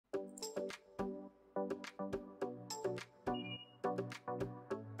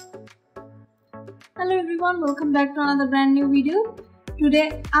Hello everyone, welcome back to another brand new video.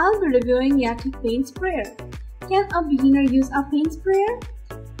 Today I'll be reviewing Yattich paint sprayer. Can a beginner use a paint sprayer?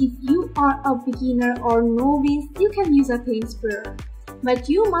 If you are a beginner or novice, you can use a paint sprayer. But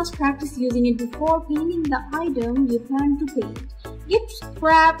you must practice using it before painting the item you plan to paint. Get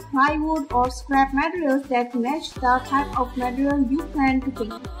scrap plywood or scrap materials that match the type of material you plan to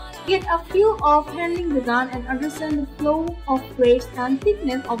paint. Get a feel of handling the gun and understand the flow of grades and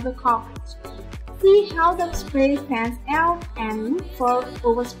thickness of the cartridge. See how the spray fans out and look for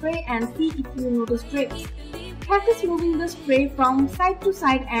overspray and see if you notice drips. Practice moving the spray from side to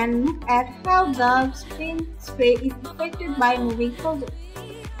side and look at how the spray is affected by moving closer.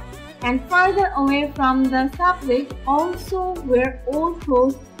 And further away from the subject, also wear old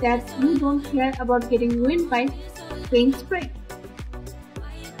clothes that you don't care about getting ruined by paint spray.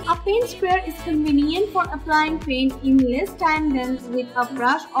 A paint sprayer is convenient for applying paint in less time than with a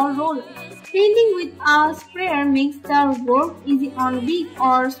brush or roller. Painting with a sprayer makes the work easy on big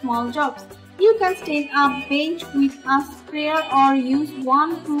or small jobs. You can stain a bench with a sprayer or use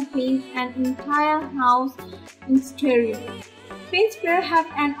one to paint an entire house exterior. Paint sprayers have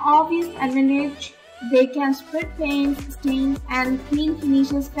an obvious advantage. They can spread paint, stains, and clean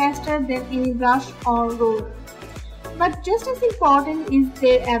finishes faster than any brush or roller. But just as important is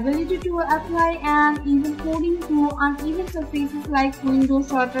their ability to apply an even coating to uneven surfaces like window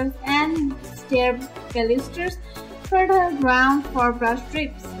shutters and stair balusters, fertile ground for brush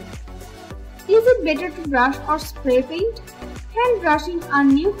drips. Is it better to brush or spray paint? Hand brushing a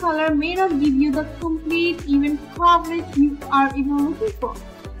new color may not give you the complete even coverage you are even looking for.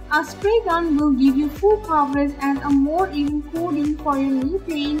 A spray gun will give you full coverage and a more even coating for your new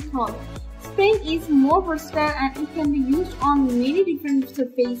paint color. Spraying is more versatile and it can be used on many different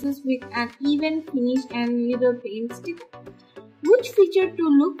surfaces with an even finish and little paint sticker. Which feature to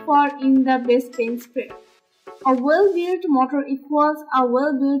look for in the best paint sprayer? A well-built motor equals a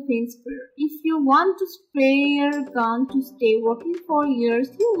well-built paint sprayer. If you want a sprayer gun to stay working for years,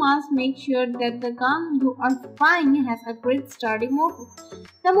 you must make sure that the gun you are buying has a great sturdy motor.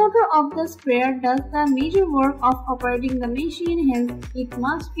 The motor of the sprayer does the major work of operating the machine, hence it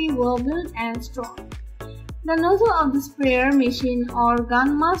must be well-built and strong. The nozzle of the sprayer machine or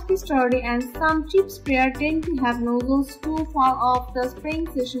gun must be sturdy, and some cheap sprayers tend to have nozzles to fall off the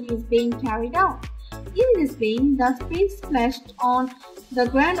spraying session is being carried out. In this vein, the spray splashed on the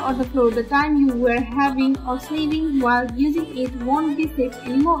ground or the floor the time you were having or saving while using it won't be safe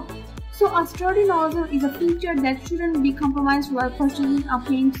anymore. So a sturdy nozzle is a feature that shouldn't be compromised while purchasing a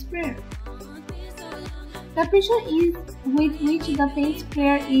paint sprayer. The pressure with which the paint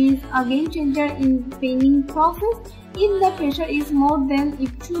sprayer is a game changer in the painting process. If the pressure is more than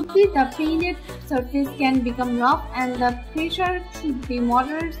it should be, the painted surface can become rough, and the pressure should be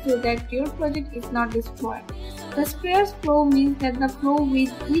moderate so that your project is not destroyed. The sprayer's flow means that the flow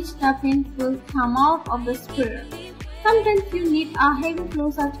with which the paint will come out of the sprayer. Sometimes you need a heavy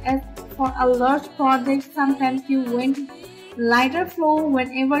flow such as for a large project. Sometimes you want lighter flow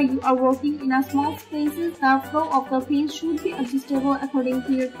whenever you are working in a small spaces. The flow of the paint should be adjustable according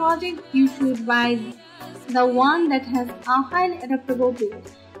to your project. You should buy the one that has a highly adaptable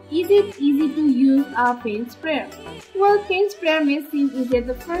build. Is it easy to use a paint sprayer? Well, paint sprayer may seem easy at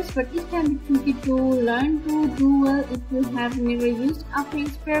the first, but it can be tricky to learn to do well. If you have never used a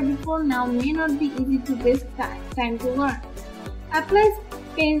paint sprayer before, now may not be easy to waste time to learn. Apply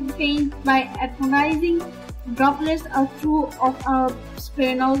paint by atomising droplets through of a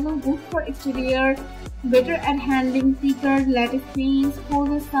spray nozzle, good for exterior, better at handling thicker latex paints,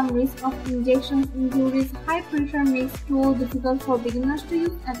 poses some risk of injections, injuries. High pressure makes tool difficult for beginners to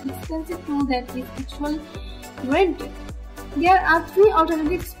use, an expensive tool that is actually rented. There are three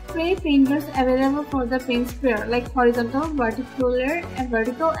alternative spray painters available for the paint sprayer, like horizontal,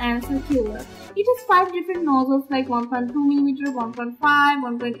 vertical and circular. It has 5 different nozzles like 1.2 mm, 1.5,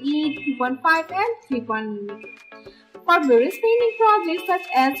 1.8, 2.5 and 3 mm. For various painting projects such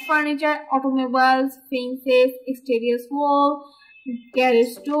as furniture, automobiles, fences, exterior wall,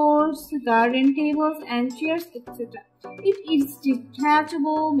 garage doors, garden tables and chairs, etc. It is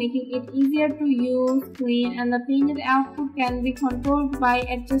detachable, making it easier to use, clean, and the painted output can be controlled by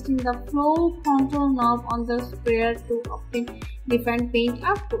adjusting the flow control knob on the sprayer to obtain different paint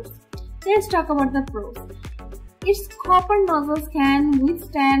outputs. Let's talk about the pros. Its copper nozzles can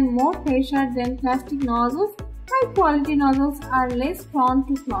withstand more pressure than plastic nozzles. High quality nozzles are less prone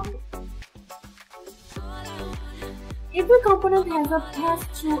to clogging. Every component has a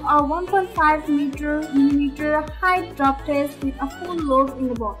pass-through a 1.5 mm height drop test with a full load in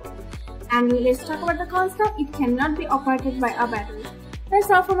the bottom. And let's talk about the cons now. It cannot be operated by a battery. That's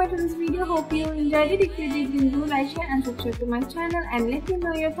all for my today's video. Hope you enjoyed it. If you did, then do like, share and subscribe to my channel and let me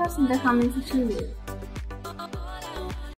know your thoughts in the comment section below.